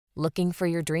Looking for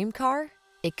your dream car?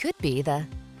 It could be the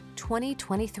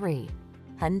 2023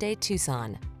 Hyundai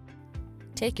Tucson.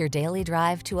 Take your daily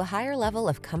drive to a higher level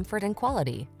of comfort and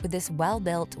quality with this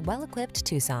well-built, well-equipped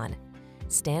Tucson.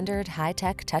 Standard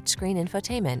high-tech touchscreen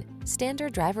infotainment,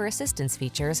 standard driver assistance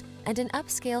features, and an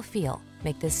upscale feel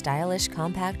make this stylish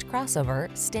compact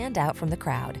crossover stand out from the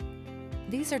crowd.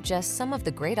 These are just some of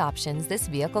the great options this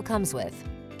vehicle comes with: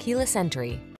 keyless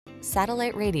entry,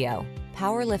 satellite radio,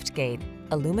 power liftgate,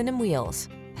 aluminum wheels,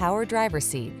 power driver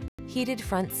seat, heated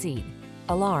front seat,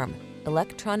 alarm,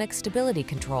 electronic stability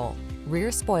control,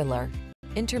 rear spoiler,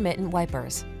 intermittent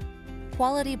wipers.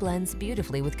 Quality blends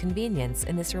beautifully with convenience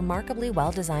in this remarkably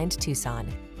well-designed Tucson.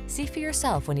 See for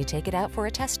yourself when you take it out for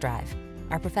a test drive.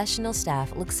 Our professional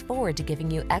staff looks forward to giving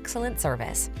you excellent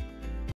service.